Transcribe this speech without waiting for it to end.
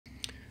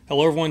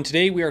Hello everyone,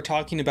 today we are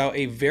talking about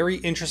a very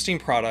interesting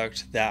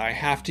product that I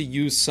have to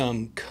use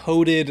some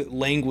coded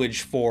language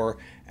for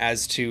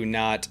as to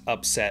not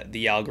upset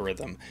the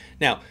algorithm.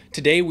 Now,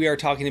 today we are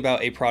talking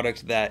about a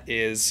product that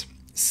is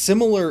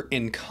similar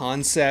in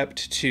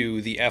concept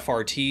to the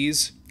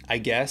FRTs, I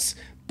guess,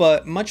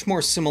 but much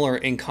more similar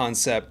in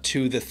concept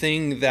to the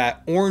thing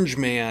that Orange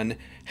Man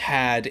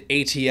had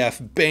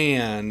ATF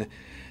ban,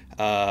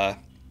 and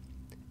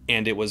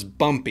it was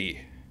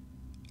bumpy.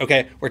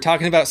 Okay, we're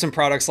talking about some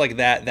products like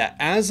that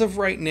as of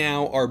right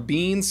now are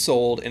being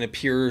sold and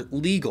appear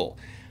legal.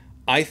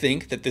 I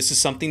think that this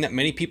is something that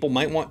many people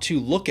might want to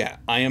look at.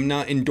 I am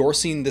not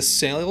endorsing the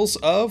sales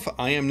of,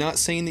 I am not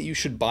saying that you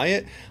should buy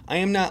it, I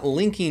am not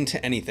linking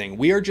to anything.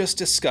 We are just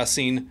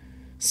discussing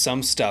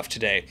some stuff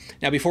today.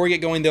 Now, before we get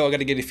going though, I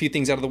gotta get a few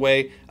things out of the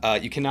way.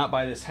 You cannot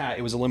buy this hat,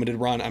 it was a limited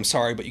run, I'm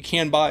sorry, but you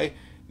can buy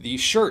these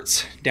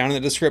shirts down in the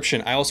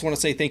description. I also want to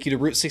say thank you to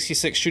Route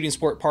 66 Shooting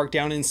Sport Park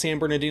down in San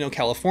Bernardino,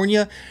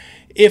 California.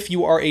 If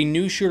you are a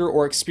new shooter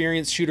or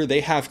experienced shooter,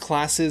 they have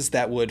classes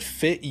that would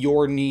fit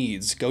your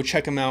needs. Go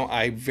check them out.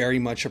 I very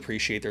much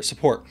appreciate their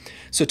support.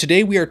 So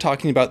today we are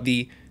talking about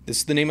this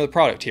is the name of the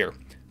product here,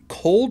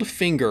 Cold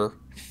Finger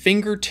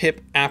Fingertip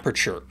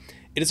Aperture.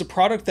 It is a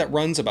product that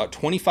runs about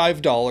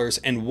 $25,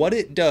 and what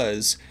it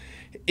does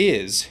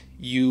is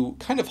you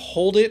kind of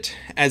hold it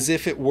as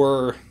if it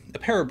were a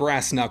pair of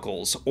brass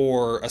knuckles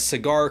or a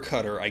cigar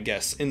cutter, I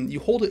guess, and you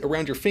hold it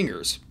around your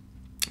fingers.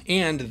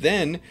 And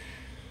then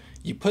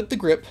you put the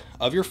grip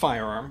of your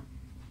firearm.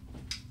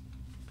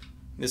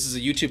 This is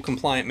a YouTube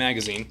compliant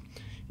magazine.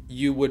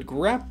 You would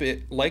grab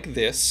it like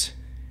this,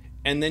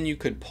 and then you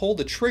could pull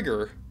the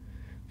trigger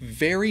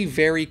very,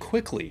 very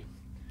quickly.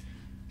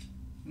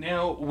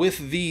 Now,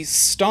 with the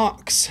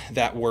stocks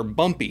that were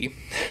bumpy,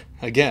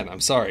 again,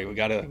 I'm sorry, we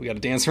gotta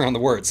dance around the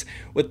words.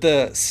 With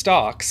the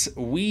stocks,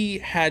 we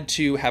had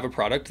to have a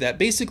product that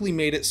basically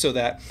made it so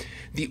that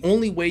the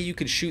only way you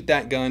could shoot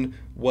that gun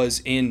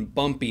was in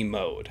bumpy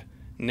mode.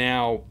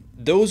 Now,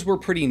 those were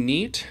pretty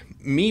neat.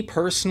 Me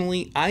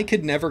personally, I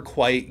could never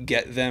quite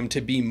get them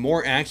to be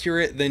more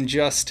accurate than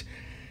just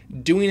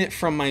doing it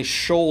from my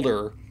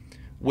shoulder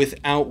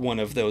without one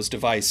of those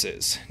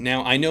devices.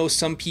 Now, I know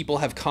some people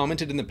have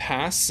commented in the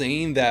past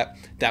saying that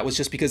that was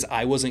just because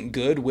I wasn't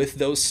good with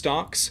those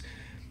stocks.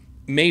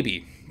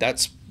 Maybe.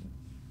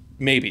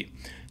 Maybe.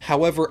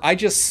 However, I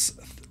just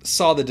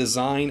saw the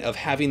design of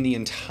having the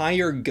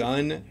entire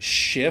gun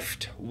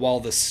shift while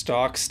the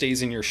stock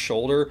stays in your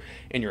shoulder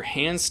and your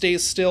hand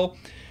stays still.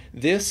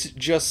 This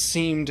just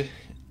seemed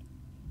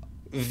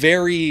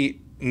very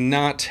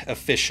not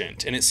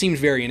efficient, and it seemed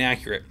very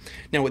inaccurate.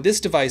 Now, what this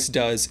device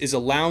does is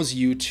allows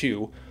you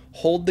to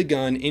hold the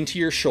gun into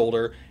your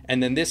shoulder,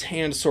 and then this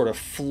hand sort of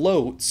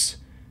floats,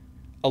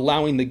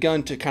 allowing the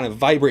gun to kind of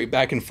vibrate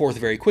back and forth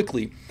very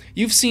quickly.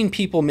 You've seen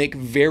people make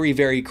very,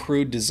 very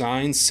crude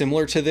designs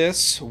similar to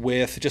this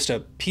with just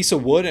a piece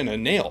of wood and a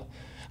nail.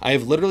 I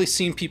have literally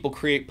seen people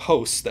create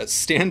posts that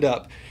stand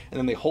up and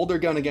then they hold their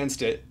gun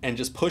against it and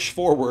just push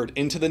forward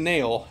into the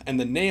nail, and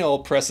the nail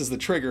presses the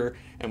trigger,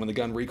 and when the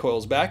gun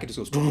recoils back, it just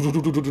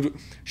goes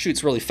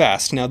shoots really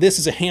fast. Now, this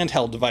is a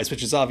handheld device,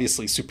 which is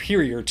obviously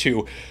superior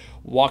to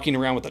walking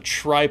around with a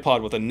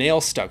tripod with a nail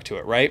stuck to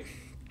it, right?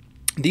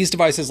 These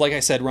devices, like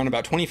I said, run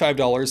about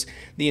 $25.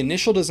 The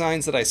initial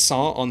designs that I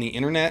saw on the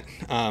internet,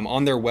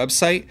 on their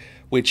website,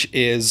 which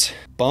is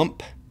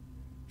Bump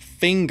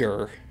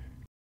Finger,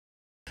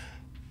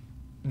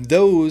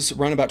 those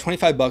run about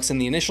 25 bucks, and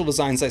the initial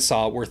designs I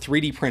saw were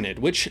 3D printed,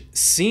 which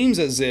seems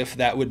as if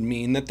that would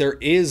mean that there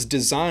is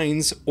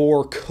designs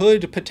or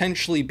could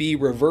potentially be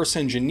reverse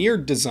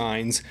engineered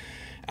designs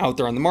out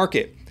there on the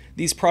market.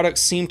 These products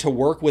seem to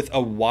work with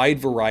a wide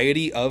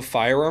variety of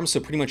firearms,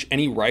 so pretty much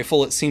any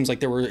rifle, it seems like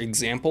there were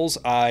examples.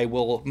 I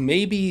will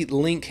maybe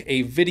link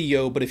a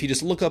video, but if you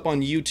just look up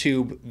on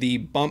YouTube the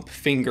Bump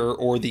Finger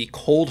or the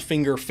Cold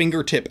Finger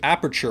Fingertip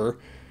Aperture,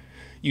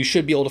 you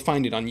should be able to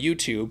find it on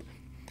YouTube.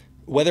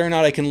 Whether or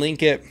not I can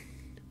link it,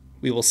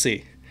 we will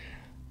see.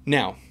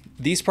 Now,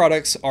 these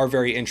products are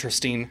very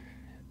interesting.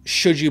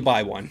 Should you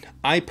buy one?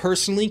 I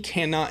personally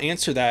cannot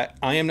answer that.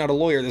 I am not a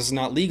lawyer. This is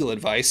not legal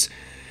advice.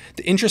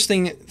 The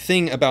interesting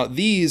thing about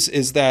these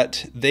is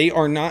that they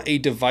are not a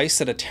device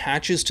that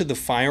attaches to the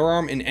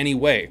firearm in any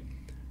way.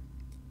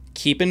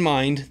 Keep in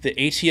mind, the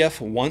ATF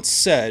once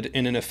said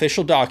in an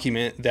official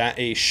document that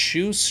a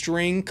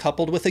shoestring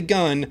coupled with a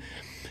gun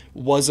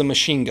was a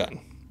machine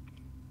gun.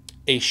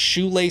 A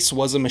shoelace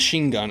was a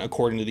machine gun,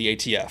 according to the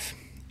ATF.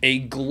 A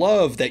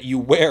glove that you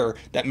wear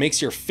that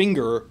makes your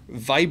finger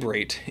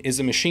vibrate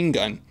is a machine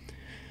gun.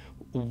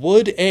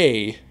 Would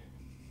a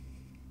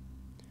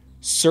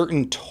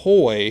certain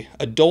toy,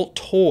 adult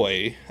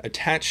toy,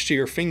 attached to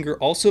your finger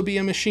also be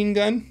a machine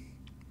gun?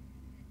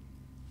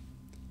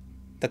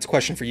 That's a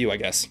question for you, I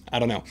guess. I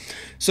don't know.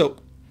 So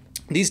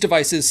these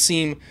devices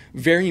seem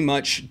very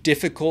much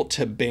difficult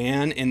to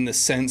ban in the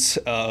sense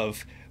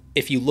of,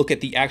 if you look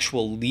at the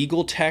actual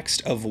legal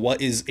text of what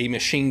is a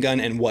machine gun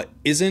and what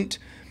isn't,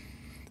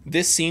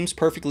 this seems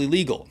perfectly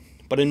legal.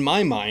 But in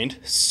my mind,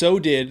 so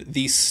did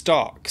the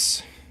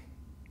stocks.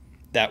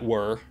 that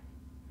were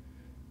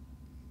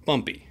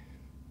bumpy.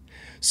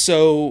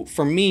 So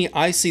for me,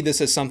 I see this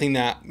as something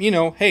that,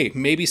 hey,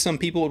 maybe some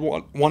people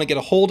would want to get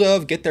a hold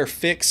of, get their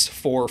fix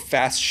for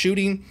fast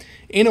shooting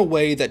in a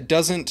way that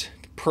doesn't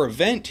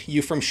prevent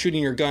you from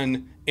shooting your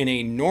gun in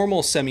a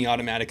normal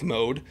semi-automatic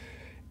mode,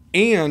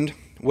 and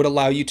would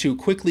allow you to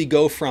quickly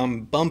go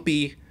from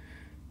bumpy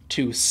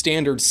to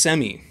standard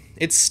semi.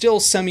 It's still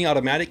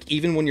semi-automatic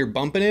even when you're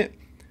bumping it.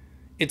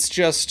 It's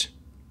just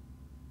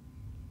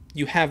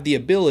you have the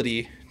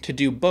ability to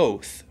do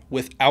both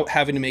without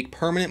having to make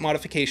permanent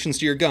modifications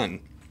to your gun.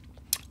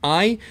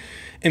 I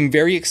am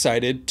very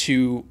excited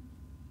to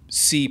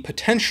see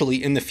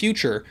potentially in the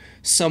future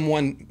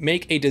someone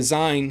make a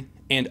design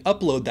and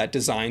upload that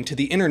design to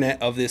the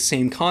internet of this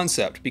same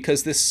concept,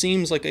 because this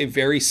seems like a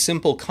very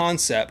simple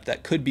concept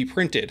that could be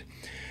printed.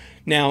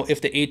 Now,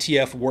 if the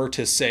ATF were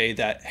to say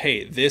that,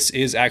 hey, this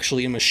is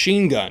actually a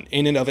machine gun,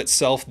 in and of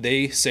itself,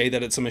 they say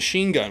that it's a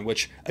machine gun,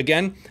 which,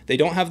 again, they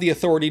don't have the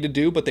authority to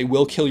do, but they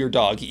will kill your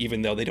dog,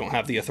 even though they don't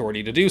have the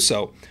authority to do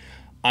so.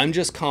 I'm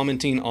just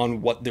commenting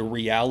on what the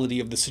reality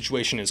of the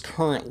situation is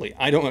currently.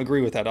 I don't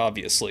agree with that,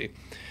 obviously.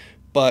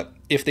 But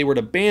if they were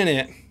to ban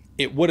it,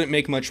 it wouldn't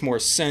make much more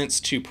sense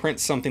to print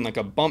something like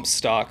a bump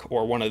stock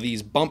or one of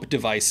these bump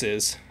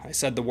devices. I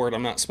said the word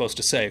I'm not supposed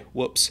to say.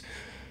 Whoops.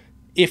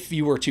 If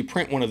you were to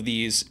print one of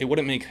these, it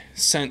wouldn't make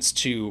sense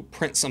to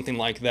print something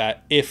like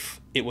that if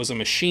it was a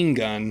machine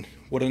gun.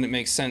 Wouldn't it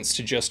make sense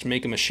to just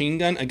make a machine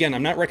gun? Again,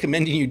 I'm not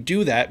recommending you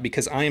do that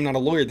because I am not a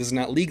lawyer. This is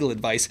not legal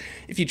advice.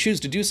 If you choose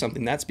to do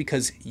something, that's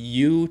because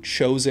you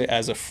chose it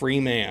as a free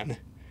man.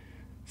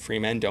 Free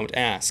men don't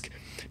ask.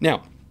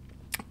 Now,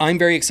 I'm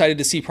very excited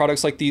to see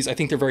products like these. I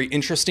think they're very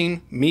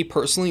interesting. Me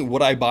personally,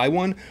 would I buy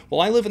one?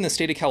 Well, I live in the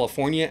state of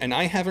California, and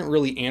I haven't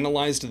really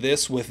analyzed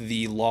this with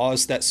the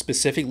laws that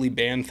specifically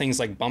ban things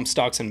like bump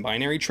stocks and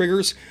binary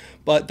triggers,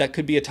 but that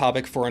could be a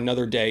topic for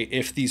another day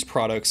if these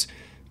products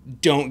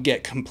don't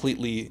get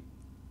completely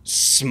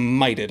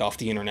smited off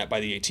the internet by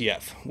the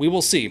ATF. We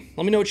will see.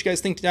 Let me know what you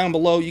guys think down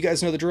below. You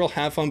guys know the drill.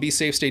 Have fun, be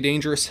safe, stay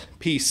dangerous.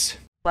 Peace.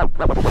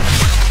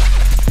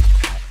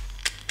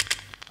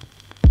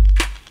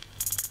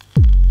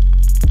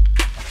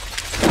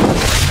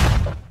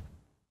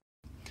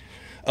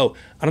 Oh,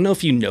 I don't know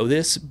if you know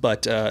this,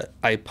 but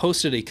I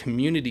posted a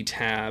community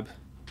tab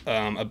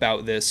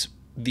about this.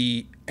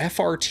 The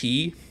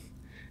FRT,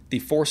 the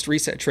forced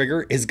reset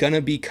trigger, is going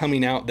to be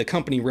coming out. The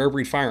company Rare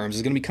Breed Firearms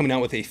is going to be coming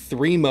out with a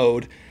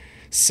 3-mode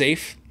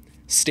safe,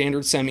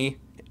 standard semi,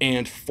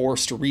 and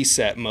forced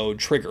reset mode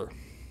trigger.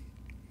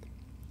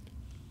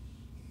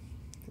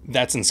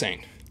 That's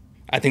insane.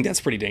 I think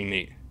that's pretty dang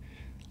neat.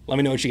 Let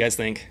me know what you guys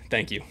think.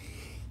 Thank you.